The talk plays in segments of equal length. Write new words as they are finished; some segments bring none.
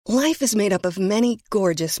Life is made up of many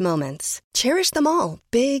gorgeous moments. Cherish them all,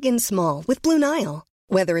 big and small, with Blue Nile.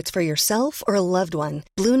 Whether it's for yourself or a loved one,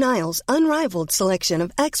 Blue Nile's unrivaled selection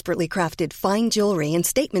of expertly crafted fine jewelry and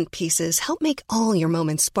statement pieces help make all your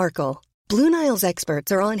moments sparkle. Blue Nile's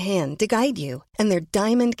experts are on hand to guide you, and their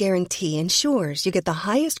diamond guarantee ensures you get the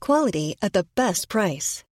highest quality at the best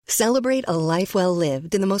price. Celebrate a life well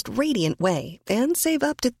lived in the most radiant way and save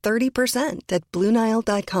up to 30% at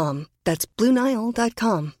BlueNile.com. That's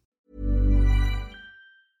BlueNile.com.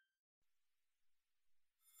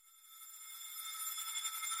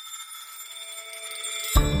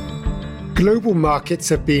 Global markets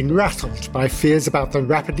have been rattled by fears about the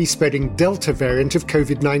rapidly spreading Delta variant of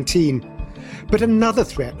COVID-19. But another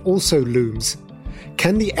threat also looms.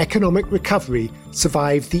 Can the economic recovery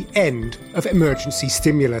survive the end of emergency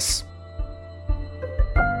stimulus?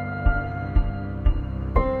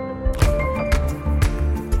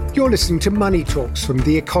 You're listening to Money Talks from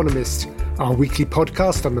The Economist, our weekly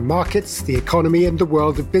podcast on the markets, the economy and the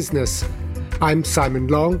world of business. I'm Simon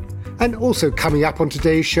Long, and also coming up on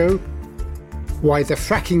today's show, why the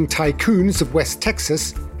fracking tycoons of West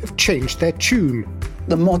Texas have changed their tune.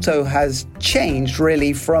 The motto has changed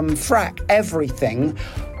really from frack everything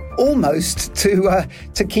almost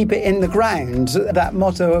to keep it in the ground, that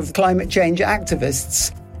motto of climate change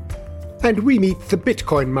activists. And we meet the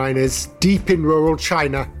Bitcoin miners deep in rural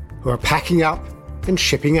China who are packing up and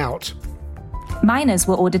shipping out. Miners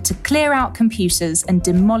were ordered to clear out computers and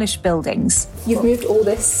demolish buildings. You've moved all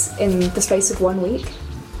this in the space of 1 week?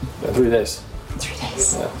 Yeah, 3 days. 3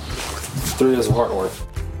 days? Yeah. 3 days of hard work.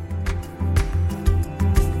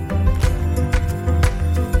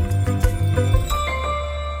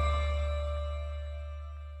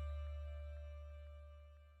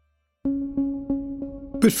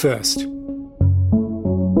 But first,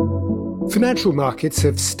 financial markets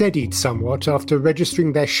have steadied somewhat after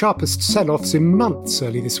registering their sharpest sell-offs in months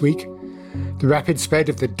early this week. The rapid spread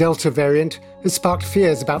of the Delta variant has sparked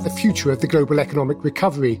fears about the future of the global economic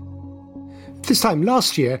recovery. This time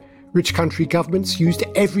last year, rich country governments used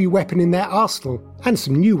every weapon in their arsenal, and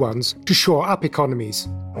some new ones, to shore up economies.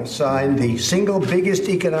 I signed the single biggest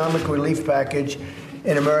economic relief package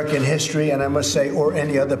in American history, and I must say, or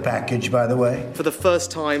any other package, by the way. For the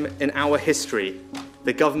first time in our history,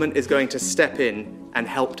 the government is going to step in and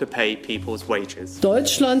help to pay people's wages.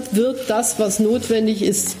 Deutschland wird das, was notwendig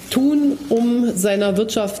ist, tun, seiner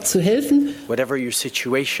Wirtschaft zu helfen. Whatever your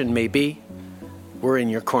situation may be, we're in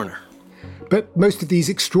your corner. But most of these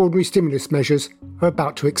extraordinary stimulus measures are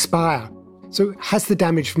about to expire. So has the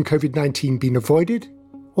damage from COVID-19 been avoided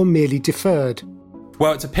or merely deferred?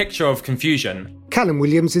 Well, it's a picture of confusion. Callum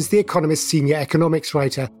Williams is The Economist senior economics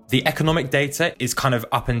writer. The economic data is kind of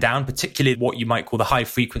up and down, particularly what you might call the high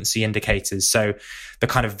frequency indicators. So the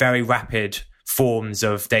kind of very rapid forms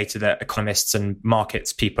of data that economists and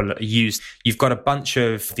markets people use. You've got a bunch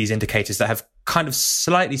of these indicators that have kind of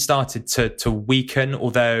slightly started to weaken,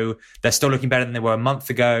 although they're still looking better than they were a month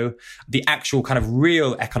ago. The actual kind of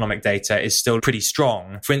real economic data is still pretty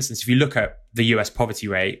strong. For instance, if you look at the US poverty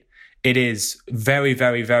rate, it is very,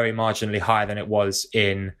 very, very marginally higher than it was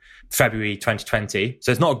in February 2020.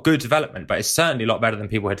 So it's not a good development, but it's certainly a lot better than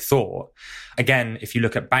people had thought. Again, if you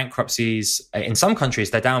look at bankruptcies, in some countries,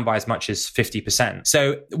 they're down by as much as 50%.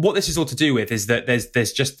 So what this is all to do with is that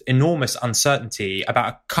there's just enormous uncertainty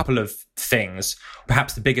about a couple of things.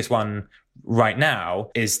 Perhaps the biggest one right now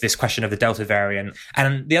is this question of the Delta variant.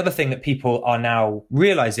 And the other thing that people are now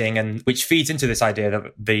realizing, and which feeds into this idea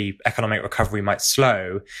that the economic recovery might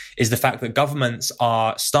slow, is the fact that governments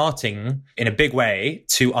are starting in a big way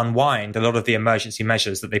to unwind a lot of the emergency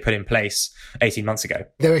measures that they put in place 18 months ago.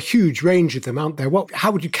 There are a huge range of them, aren't there?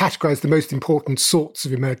 How would you categorize the most important sorts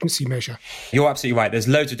of emergency measure? You're absolutely right. There's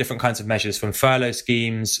loads of different kinds of measures, from furlough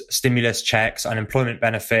schemes, stimulus checks, unemployment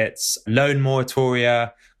benefits, loan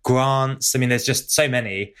moratoria, grants. I mean, there's just so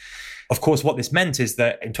many. Of course, what this meant is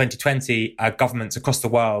that in 2020, governments across the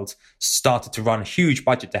world started to run huge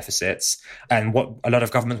budget deficits. And what a lot of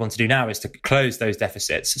governments want to do now is to close those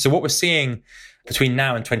deficits. So what we're seeing between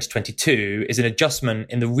now and 2022 is an adjustment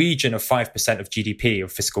in the region of 5% of GDP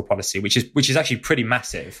of fiscal policy, which is actually pretty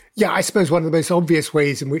massive. Yeah, I suppose one of the most obvious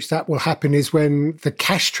ways in which that will happen is when the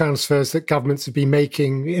cash transfers that governments have been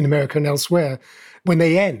making in America and elsewhere, when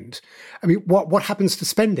they end. I mean, what happens to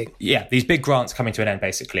spending? Yeah, these big grants coming to an end,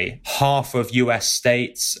 basically. Half of US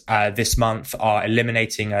states this month are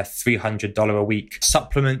eliminating a $300 a week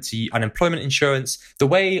supplement to unemployment insurance. The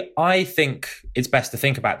way I think it's best to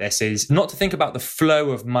think about this is not to think about the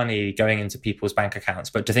flow of money going into people's bank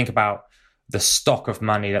accounts, but to think about the stock of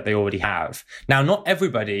money that they already have. Now, not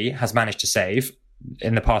everybody has managed to save.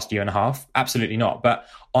 in the past year and a half? Absolutely not. But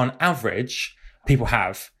on average, people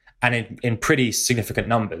have, and in pretty significant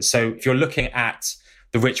numbers. So if you're looking at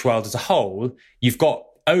the rich world as a whole, you've got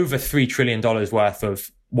over $3 trillion worth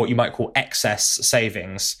of what you might call excess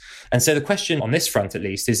savings. And so the question on this front, at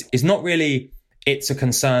least, is not really it's a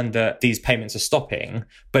concern that these payments are stopping,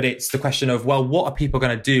 but it's the question of, well, what are people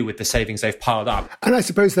going to do with the savings they've piled up? And I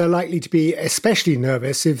suppose they're likely to be especially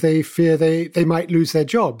nervous if they fear they might lose their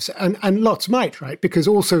jobs. And lots might, right? Because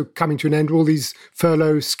also coming to an end are all these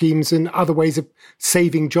furlough schemes and other ways of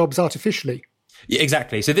saving jobs artificially. Yeah,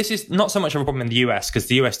 exactly. So this is not so much of a problem in the US, because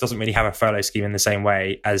the US doesn't really have a furlough scheme in the same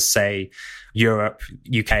way as, say, Europe,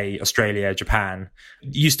 UK, Australia, Japan.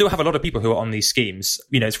 You still have a lot of people who are on these schemes.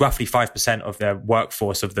 You know, it's roughly 5% of their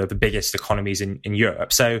workforce of the biggest economies in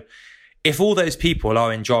Europe. So if all those people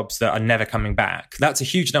are in jobs that are never coming back, that's a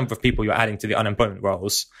huge number of people you're adding to the unemployment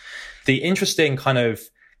rolls. The interesting kind of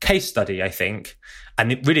case study, I think,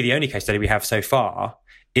 and really the only case study we have so far,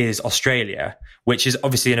 is Australia, which is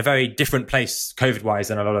obviously in a very different place COVID-wise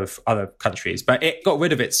than a lot of other countries. But it got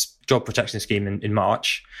rid of its job protection scheme in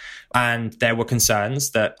March. And there were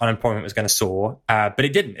concerns that unemployment was going to soar, but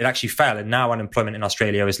it didn't. It actually fell. And now unemployment in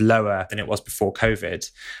Australia is lower than it was before COVID.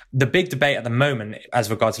 The big debate at the moment as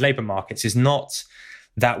regards labour markets is not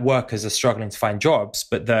that workers are struggling to find jobs,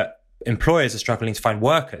 but that employers are struggling to find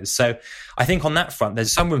workers. So I think on that front,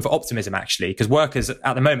 there's some room for optimism, actually, because workers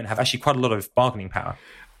at the moment have actually quite a lot of bargaining power.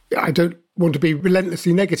 I don't want to be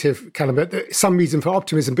relentlessly negative, Callum, but there's some reason for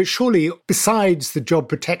optimism. But surely, besides the job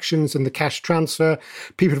protections and the cash transfer,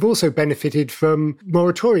 people have also benefited from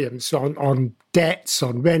moratoriums on debts,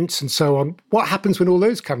 on rents and so on. What happens when all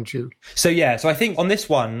those come due? So I think on this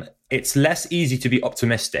one, it's less easy to be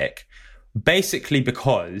optimistic, basically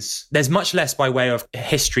because there's much less by way of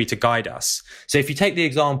history to guide us. So if you take the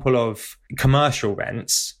example of commercial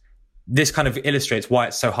rents, this kind of illustrates why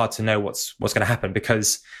it's so hard to know what's going to happen,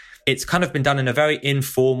 because it's kind of been done in a very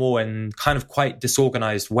informal and kind of quite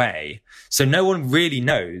disorganized way. So no one really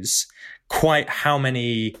knows quite how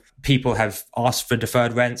many people have asked for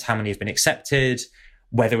deferred rents, how many have been accepted,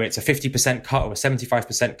 whether it's a 50% cut or a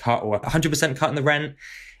 75% cut or a 100% cut in the rent.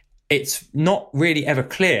 It's not really ever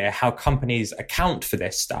clear how companies account for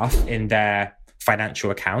this stuff in their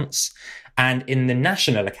financial accounts. And in the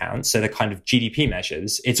national accounts, so the kind of GDP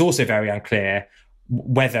measures, it's also very unclear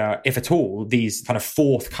whether, if at all, these kind of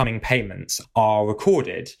forthcoming payments are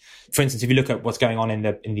recorded. For instance, if you look at what's going on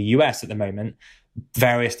in the US at the moment,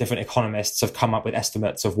 various different economists have come up with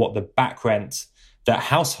estimates of what the back rent that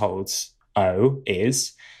households owe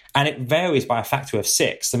is, and it varies by a factor of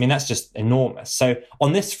 6. I mean, that's just enormous. So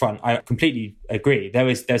on this front, I completely agree.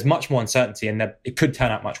 There's much more uncertainty, and it could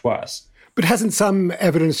turn out much worse. But hasn't some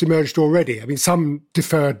evidence emerged already? I mean, some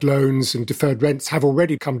deferred loans and deferred rents have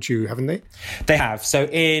already come due, haven't they? They have. So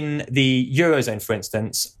in the Eurozone, for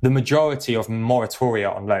instance, the majority of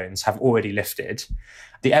moratoria on loans have already lifted.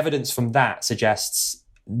 The evidence from that suggests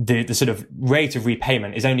the sort of rate of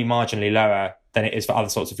repayment is only marginally lower than it is for other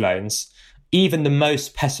sorts of loans. Even the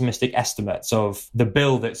most pessimistic estimates of the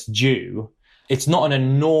bill that's due, it's not an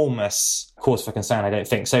enormous cause for concern, I don't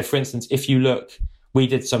think. So, for instance, if you look, we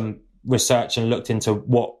did some research and looked into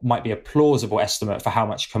what might be a plausible estimate for how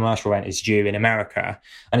much commercial rent is due in America,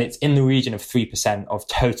 and it's in the region of 3% of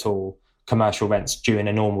total commercial rents due in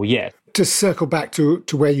a normal year. To circle back to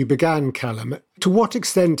where you began, Callum, to what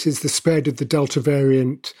extent is the spread of the Delta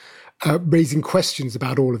variant raising questions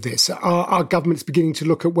about all of this? Are governments beginning to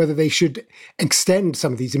look at whether they should extend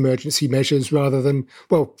some of these emergency measures rather than,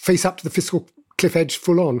 well, face up to the fiscal cliff edge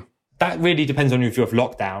full on? That really depends on your view of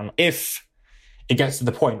lockdown. If it gets to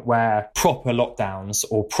the point where proper lockdowns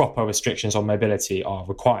or proper restrictions on mobility are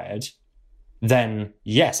required, then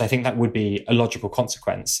yes, I think that would be a logical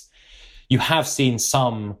consequence. You have seen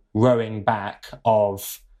some rowing back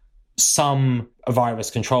of some virus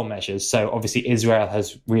control measures. So obviously Israel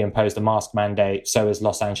has reimposed a mask mandate, so has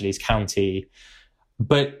Los Angeles County.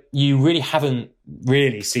 But you really haven't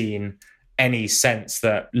really seen any sense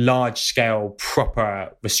that large-scale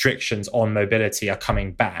proper restrictions on mobility are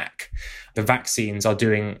coming back. The vaccines are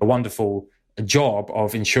doing a wonderful job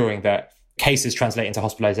of ensuring that cases translate into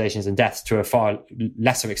hospitalizations and deaths to a far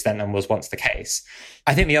lesser extent than was once the case.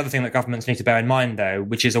 I think the other thing that governments need to bear in mind, though,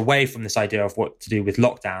 which is away from this idea of what to do with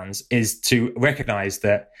lockdowns, is to recognize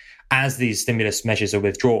that as these stimulus measures are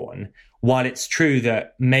withdrawn, while it's true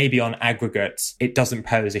that maybe on aggregate, it doesn't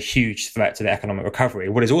pose a huge threat to the economic recovery,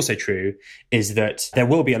 what is also true is that there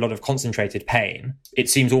will be a lot of concentrated pain.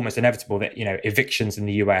 It seems almost inevitable that, evictions in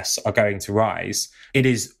the US are going to rise. It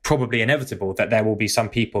is probably inevitable that there will be some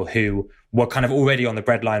people who were kind of already on the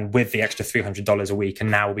breadline with the extra $300 a week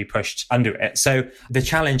and now will be pushed under it. So the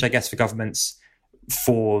challenge, I guess, for governments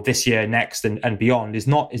for this year, next and beyond is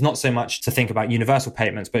not so much to think about universal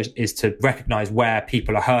payments, but is to recognise where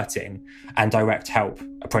people are hurting and direct help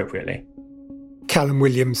appropriately. Callum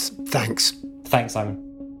Williams, thanks. Thanks, Simon.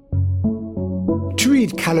 To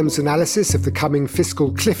read Callum's analysis of the coming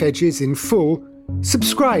fiscal cliff edges in full,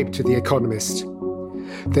 subscribe to The Economist.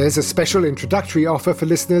 There's a special introductory offer for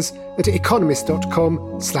listeners at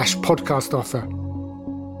economist.com/podcast offer.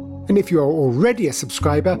 And if you are already a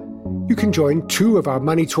subscriber, you can join two of our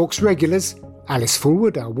Money Talks regulars, Alice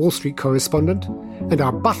Fulwood, our Wall Street correspondent, and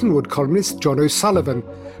our Buttonwood columnist, John O'Sullivan,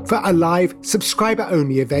 for a live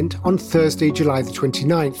subscriber-only event on Thursday, July the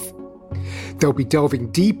 29th. They'll be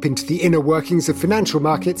delving deep into the inner workings of financial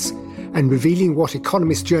markets and revealing what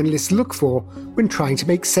Economist journalists look for when trying to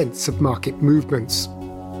make sense of market movements.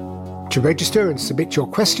 To register and submit your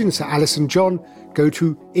questions to Alice and John, go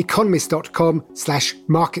to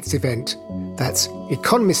economist.com/markets event. That's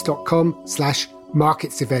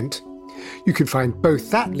economist.com/markets event. You can find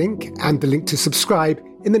both that link and the link to subscribe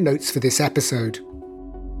in the notes for this episode.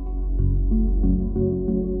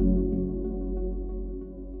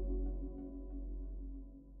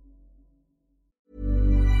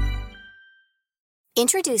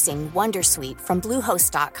 Introducing Wondersuite from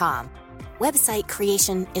Bluehost.com. Website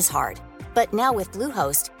creation is hard, but now with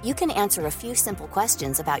Bluehost, you can answer a few simple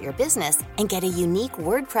questions about your business and get a unique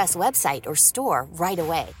WordPress website or store right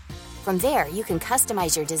away. From there, you can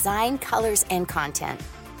customize your design, colors, and content.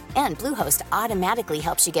 And Bluehost automatically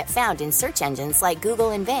helps you get found in search engines like Google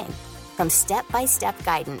and Bing. From step-by-step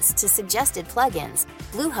guidance to suggested plugins,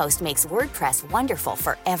 Bluehost makes WordPress wonderful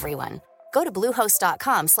for everyone. Go to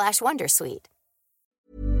bluehost.com/wondersuite.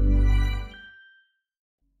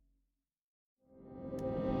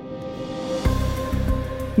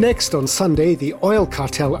 Next on Sunday, the oil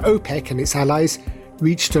cartel OPEC and its allies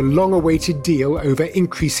reached a long-awaited deal over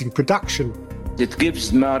increasing production. It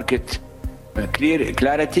gives the market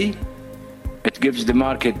clarity, it gives the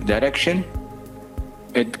market direction,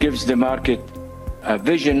 it gives the market a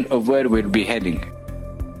vision of where we'll be heading.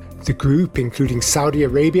 The group, including Saudi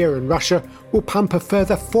Arabia and Russia, will pump a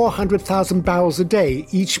further 400,000 barrels a day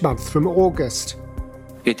each month from August.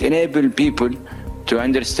 It enables people to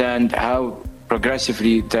understand how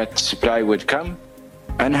progressively that supply would come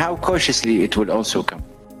and how cautiously it will also come.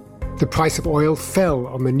 The price of oil fell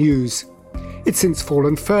on the news. It's since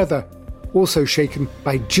fallen further, also shaken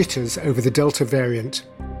by jitters over the Delta variant.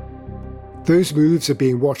 Those moves are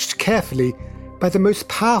being watched carefully by the most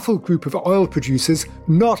powerful group of oil producers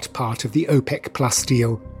not part of the OPEC Plus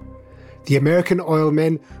deal. The American oil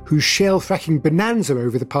men whose shale fracking bonanza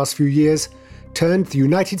over the past few years turned the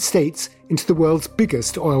United States into the world's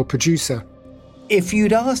biggest oil producer. If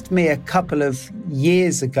you'd asked me a couple of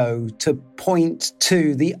years ago to point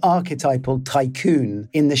to the archetypal tycoon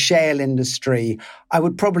in the shale industry, I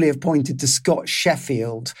would probably have pointed to Scott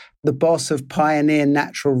Sheffield, the boss of Pioneer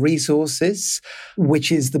Natural Resources,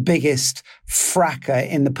 which is the biggest fracker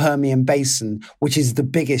in the Permian Basin, which is the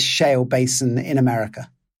biggest shale basin in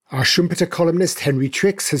America. Our Schumpeter columnist Henry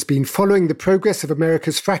Trix has been following the progress of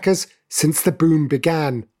America's frackers since the boom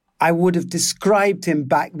began. I would have described him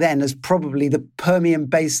back then as probably the Permian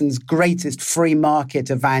Basin's greatest free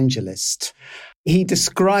market evangelist. He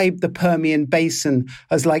described the Permian Basin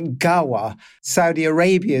as like Gawa, Saudi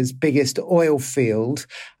Arabia's biggest oil field,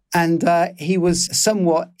 and he was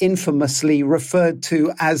somewhat infamously referred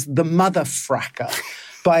to as the mother fracker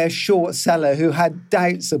by a short seller who had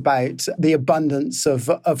doubts about the abundance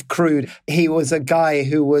of crude. He was a guy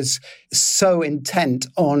who was so intent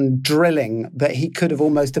on drilling that he could have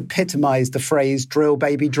almost epitomized the phrase drill,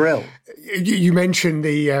 baby, drill. You mentioned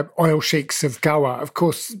the oil sheikhs of Gawa. Of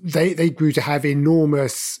course, they grew to have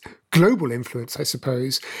enormous global influence, I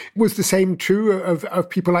suppose. Was the same true of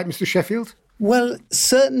people like Mr. Sheffield? Well,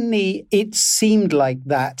 certainly it seemed like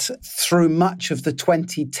that through much of the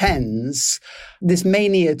 2010s. This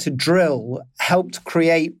mania to drill helped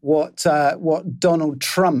create what Donald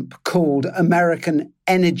Trump called American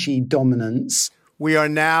energy dominance. We are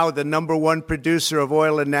now the number one producer of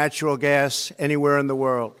oil and natural gas anywhere in the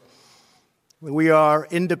world. We are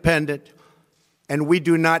independent, and we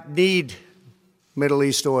do not need Middle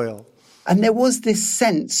East oil. And there was this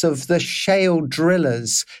sense of the shale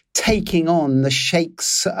drillers taking on the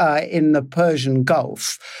sheikhs in the Persian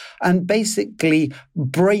Gulf and basically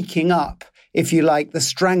breaking up, if you like, the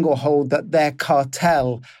stranglehold that their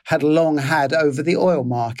cartel had long had over the oil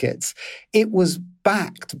markets. It was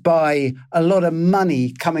backed by a lot of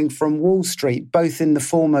money coming from Wall Street, both in the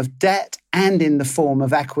form of debt and in the form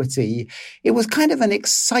of equity. It was kind of an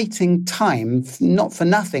exciting time. Not for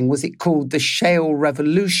nothing was it called the Shale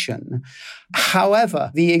Revolution.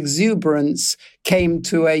 However, the exuberance came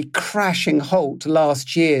to a crashing halt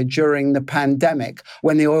last year during the pandemic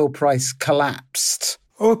when the oil price collapsed.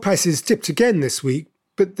 Oil prices dipped again this week,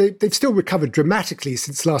 but they've still recovered dramatically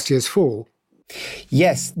since last year's fall.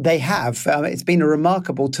 Yes, they have. It's been a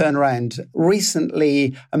remarkable turnaround.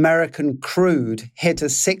 Recently, American crude hit a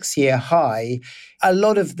 6-year high. A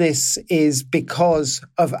lot of this is because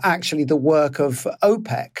of actually the work of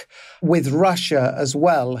OPEC, with Russia as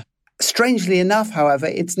well. Strangely enough, however,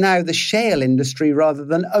 it's now the shale industry rather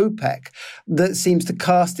than OPEC that seems to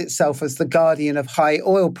cast itself as the guardian of high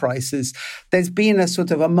oil prices. There's been a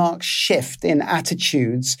sort of a marked shift in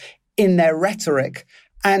attitudes, in their rhetoric,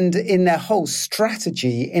 and in their whole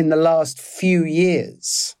strategy in the last few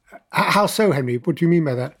years. How so, Henry? What do you mean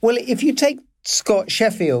by that? Well, if you take Scott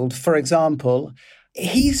Sheffield, for example,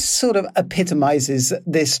 he sort of epitomizes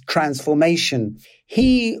this transformation.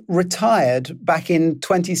 He retired back in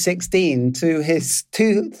 2016 to his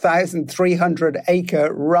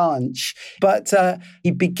 2,300-acre ranch, but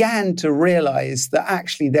he began to realize that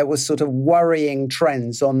actually there was sort of worrying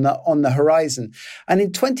trends on the horizon. And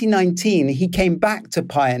in 2019, he came back to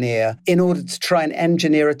Pioneer in order to try and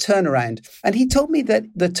engineer a turnaround. And he told me that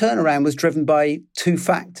the turnaround was driven by two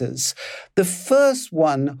factors. The first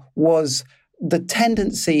one was the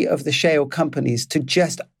tendency of the shale companies to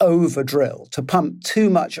just over-drill, to pump too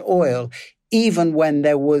much oil, even when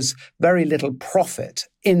there was very little profit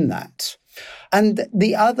in that. And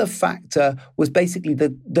the other factor was basically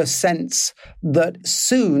the sense that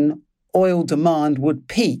soon oil demand would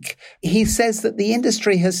peak. He says that the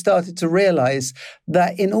industry has started to realize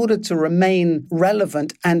that in order to remain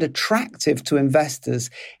relevant and attractive to investors,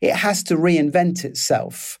 it has to reinvent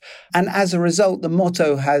itself. And as a result, the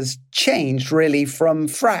motto has changed really from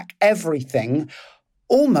frack everything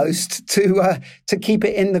almost to keep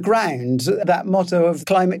it in the ground, that motto of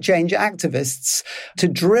climate change activists, to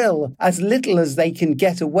drill as little as they can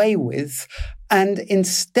get away with and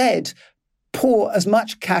instead pour as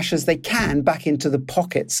much cash as they can back into the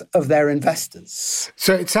pockets of their investors.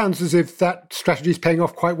 So it sounds as if that strategy is paying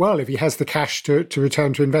off quite well if he has the cash to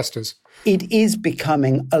return to investors. It is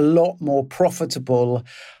becoming a lot more profitable.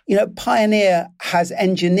 You know, Pioneer has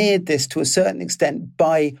engineered this to a certain extent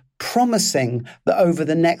by promising that over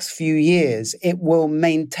the next few years it will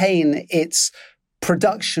maintain its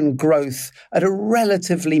production growth at a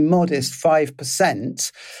relatively modest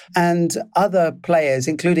 5%. And other players,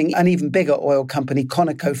 including an even bigger oil company,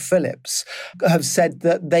 ConocoPhillips, have said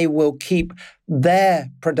that they will keep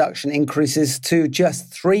their production increases to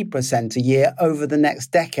just 3% a year over the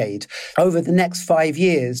next decade. Over the next 5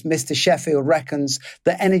 years, Mr. Sheffield reckons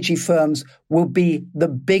that energy firms will be the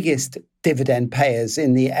biggest dividend payers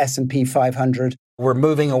in the S&P 500. We're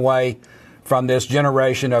moving away from this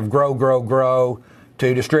generation of grow,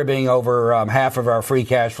 to distributing over half of our free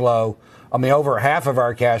cash flow, over half of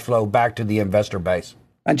our cash flow back to the investor base.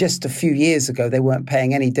 And just a few years ago, they weren't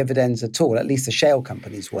paying any dividends at all. At least the shale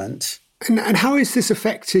companies weren't. And how is this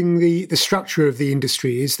affecting the structure of the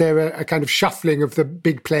industry? Is there a kind of shuffling of the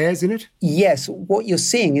big players in it? Yes. What you're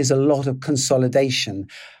seeing is a lot of consolidation.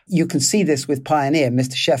 You can see this with Pioneer,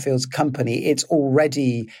 Mr. Sheffield's company. It's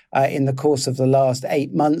already, in the course of the last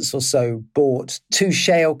 8 months or so, bought 2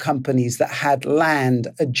 shale companies that had land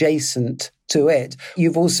adjacent to it.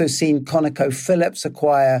 You've also seen ConocoPhillips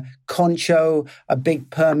acquire Concho, a big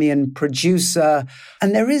Permian producer.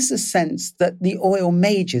 And there is a sense that the oil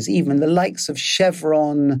majors, even the likes of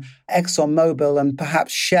Chevron, ExxonMobil, and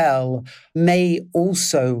perhaps Shell, may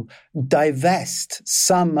also divest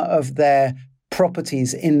some of their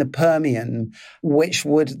properties in the Permian, which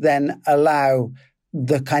would then allow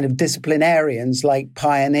the kind of disciplinarians like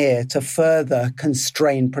Pioneer to further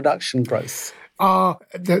constrain production growth. Are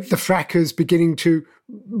the frackers beginning to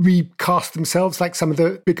recast themselves like some of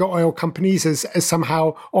the bigger oil companies as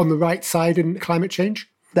somehow on the right side in climate change?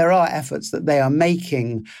 There are efforts that they are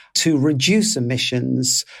making to reduce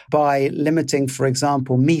emissions by limiting, for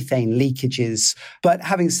example, methane leakages. But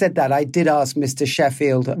having said that, I did ask Mr.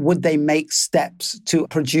 Sheffield, would they make steps to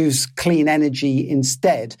produce clean energy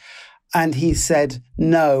instead? And he said,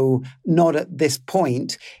 no, not at this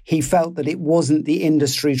point. He felt that it wasn't the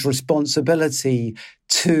industry's responsibility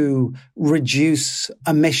to reduce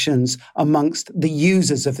emissions amongst the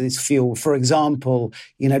users of this fuel. For example,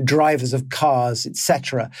 drivers of cars,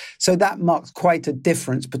 etc. So that marks quite a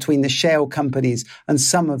difference between the shale companies and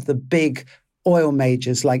some of the big oil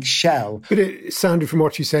majors like Shell. But it sounded from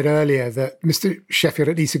what you said earlier that Mr. Sheffield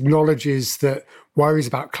at least acknowledges that worries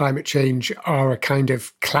about climate change are a kind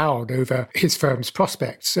of cloud over his firm's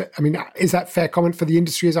prospects. I mean, is that a fair comment for the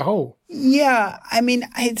industry as a whole? Yeah, I mean,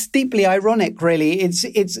 it's deeply ironic, really.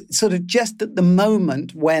 It's sort of just at the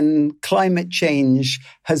moment when climate change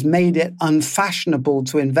has made it unfashionable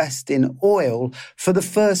to invest in oil, for the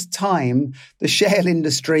first time, the shale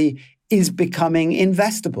industry is becoming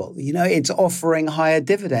investable. It's offering higher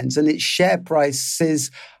dividends and its share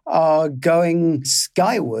prices are going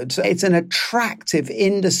skyward. It's an attractive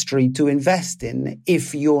industry to invest in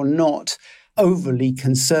if you're not overly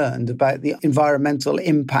concerned about the environmental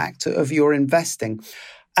impact of your investing.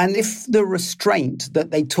 And if the restraint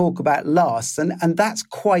that they talk about lasts, and that's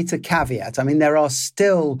quite a caveat. I mean, there are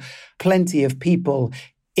still plenty of people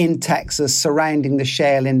in Texas surrounding the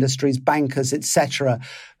shale industries, bankers, etc.,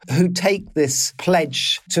 who take this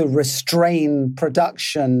pledge to restrain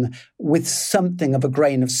production with something of a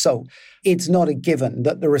grain of salt. It's not a given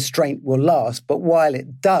that the restraint will last, but while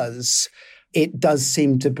it does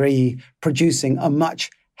seem to be producing a much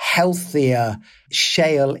healthier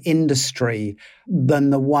shale industry than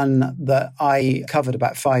the one that I covered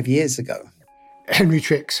about 5 years ago. Henry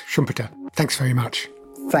Trix, Schumpeter, thanks very much.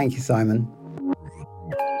 Thank you, Simon.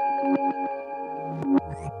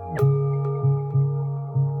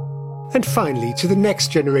 And finally, to the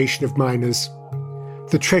next generation of miners.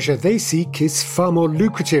 The treasure they seek is far more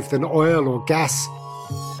lucrative than oil or gas,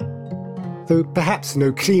 though perhaps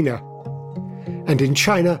no cleaner. And in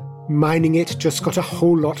China, mining it just got a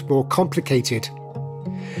whole lot more complicated.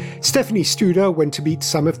 Stephanie Studer went to meet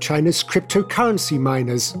some of China's cryptocurrency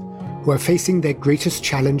miners, who are facing their greatest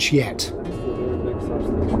challenge yet.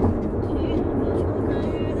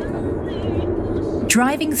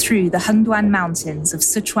 Driving through the Hengduan Mountains of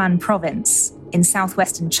Sichuan province in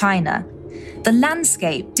southwestern China, the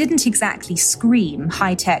landscape didn't exactly scream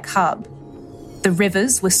high-tech hub. The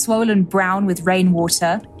rivers were swollen brown with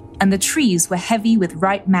rainwater, and the trees were heavy with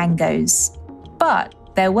ripe mangoes. But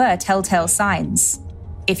there were telltale signs,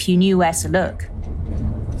 if you knew where to look.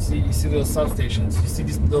 You see those substations? You see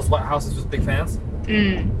those white houses with big fans?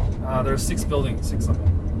 There are 6 buildings, 6 of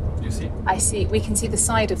them. Do you see? I see. We can see the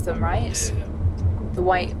side of them, right? Yeah. The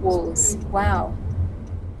white walls. Wow.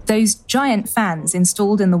 Those giant fans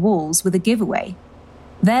installed in the walls were the giveaway.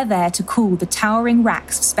 They're there to cool the towering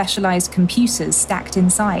racks of specialized computers stacked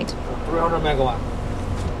inside. 300 megawatt.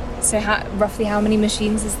 So roughly how many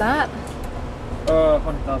machines is that?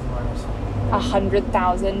 100,000 miners.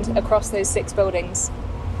 100,000 across those 6 buildings.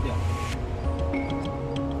 Yeah.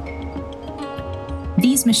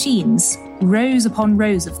 These machines, rows upon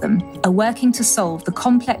rows of them, are working to solve the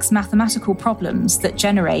complex mathematical problems that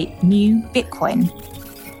generate new Bitcoin.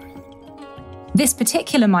 This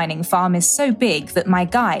particular mining farm is so big that my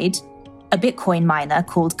guide, a Bitcoin miner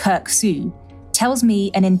called Kirk Su, tells me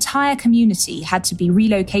an entire community had to be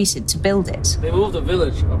relocated to build it. They moved a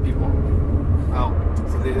village of people out,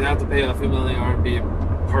 so they have to pay a few million RMB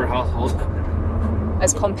per household.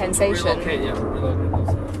 As compensation? Relocate, yeah,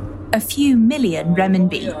 relocate. A few million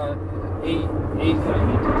renminbi. 8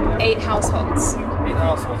 households. 8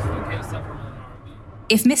 households. Okay,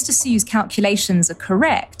 if Mr. Su's calculations are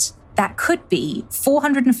correct, that could be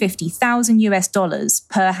 $450,000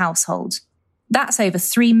 per household. That's over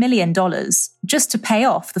 $3 million just to pay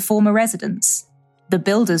off the former residents. The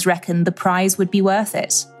builders reckon the prize would be worth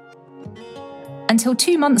it. Until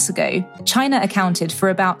 2 months ago, China accounted for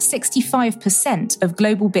about 65% of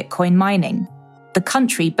global Bitcoin mining. The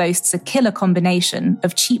country boasts a killer combination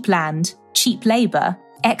of cheap land, cheap labour,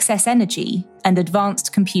 excess energy, and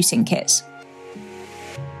advanced computing kit.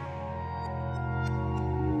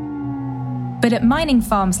 But at mining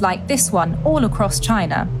farms like this one all across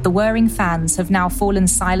China, the whirring fans have now fallen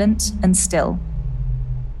silent and still.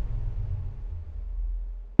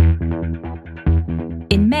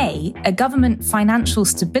 In May, a government financial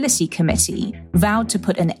stability committee vowed to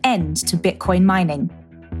put an end to Bitcoin mining.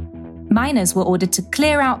 Miners were ordered to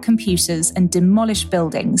clear out computers and demolish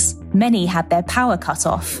buildings. Many had their power cut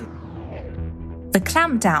off. The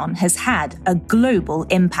clampdown has had a global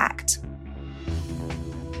impact.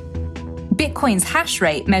 Bitcoin's hash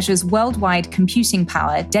rate measures worldwide computing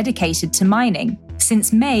power dedicated to mining.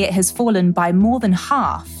 Since May, it has fallen by more than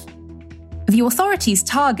half. The authorities'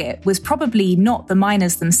 target was probably not the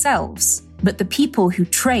miners themselves, but the people who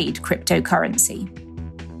trade cryptocurrency.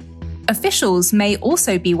 Officials may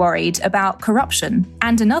also be worried about corruption,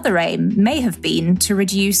 and another aim may have been to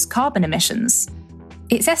reduce carbon emissions.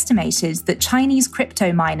 It's estimated that Chinese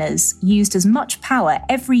crypto miners used as much power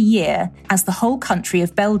every year as the whole country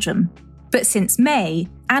of Belgium. But since May,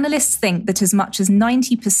 analysts think that as much as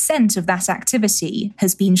 90% of that activity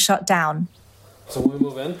has been shut down. So when we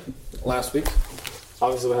moved in last week,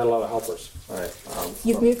 obviously we had a lot of helpers. Right.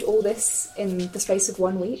 You've moved all this in the space of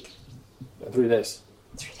 1 week? 3 days.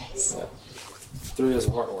 3 days. Yeah. 3 days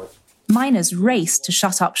of hard work. Miners raced to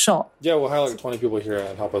shut up shop. Yeah, we'll have like 20 people here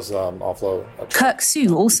and help us offload. Kirk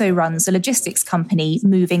Su also runs a logistics company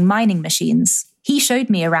moving mining machines. He showed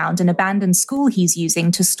me around an abandoned school he's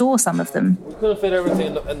using to store some of them. We couldn't fit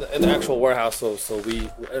everything in the actual warehouse, so we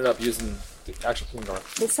ended up using the actual kindergarten.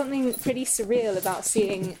 There's something pretty surreal about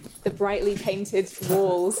seeing the brightly painted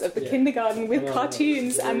walls of the kindergarten with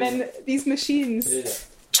cartoons and then these machines.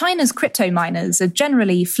 China's crypto miners are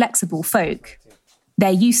generally flexible folk. They're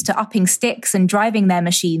used to upping sticks and driving their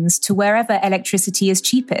machines to wherever electricity is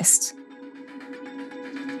cheapest.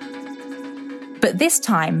 But this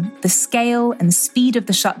time, the scale and speed of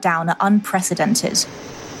the shutdown are unprecedented.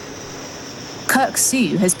 Kirk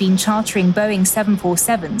Su has been chartering Boeing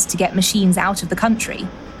 747s to get machines out of the country.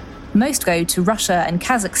 Most go to Russia and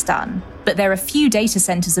Kazakhstan, but there are few data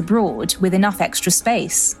centers abroad with enough extra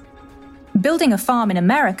space. Building a farm in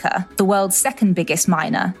America, the world's second biggest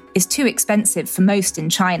miner, is too expensive for most in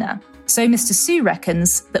China. So Mr. Su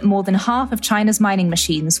reckons that more than half of China's mining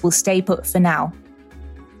machines will stay put for now.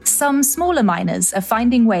 Some smaller miners are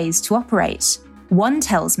finding ways to operate. One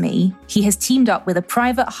tells me he has teamed up with a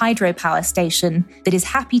private hydropower station that is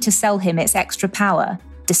happy to sell him its extra power,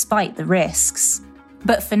 despite the risks.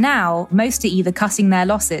 But for now, most are either cutting their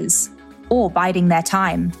losses or biding their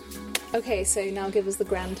time. Okay, so now give us the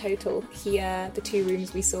grand total. Here, the 2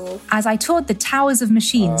 rooms we saw. As I toured the towers of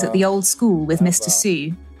machines at the old school with Mr.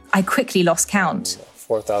 Su, I quickly lost count.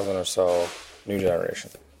 4,000 or so new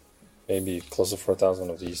generation. Maybe close to 4,000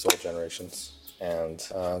 of these old generations. And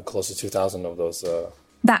close to 2,000 of those...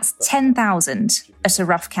 That's 10,000 at a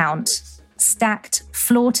rough count. Stacked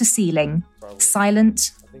floor to ceiling,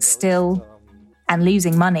 silent, still, and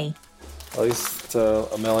losing money. At least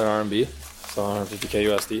 $1 million RMB. So 150k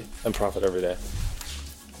USD and profit every day.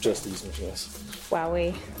 Just these machines.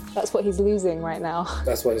 Wowee. That's what he's losing right now.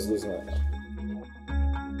 That's what he's losing right now.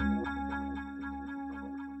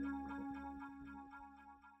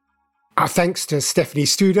 Our thanks to Stephanie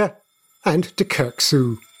Studer and to Kirk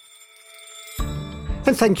Su.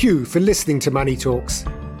 And thank you for listening to Money Talks.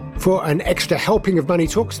 For an extra helping of Money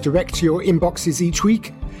Talks direct to your inboxes each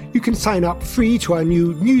week, you can sign up free to our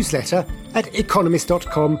new newsletter at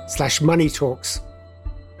economist.com/moneytalks.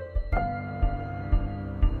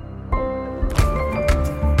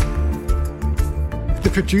 The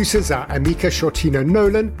producers are Amika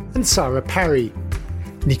Shortino-Nolan and Sarah Parry.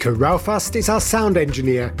 Nico Raufast is our sound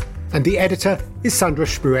engineer, and the editor is Sandra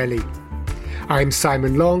Spruelli. I'm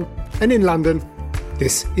Simon Long, and in London,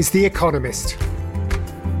 this is The Economist.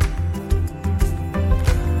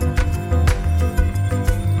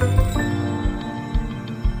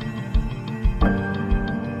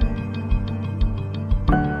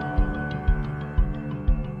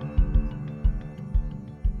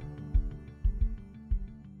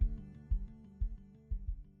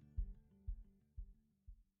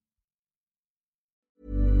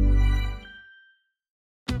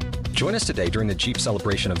 Join us today during the Jeep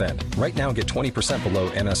Celebration event. Right now, get 20% below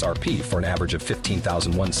MSRP for an average of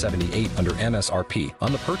 $15,178 under MSRP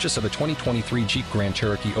on the purchase of a 2023 Jeep Grand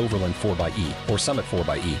Cherokee Overland 4xE or Summit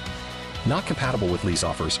 4xE. Not compatible with lease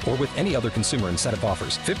offers or with any other consumer incentive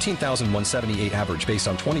offers. $15,178 average based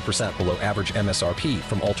on 20% below average MSRP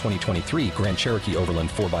from all 2023 Grand Cherokee Overland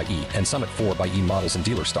 4xE and Summit 4xE models in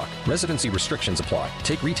dealer stock. Residency restrictions apply.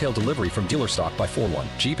 Take retail delivery from dealer stock by 4/1.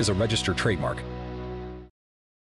 Jeep is a registered trademark.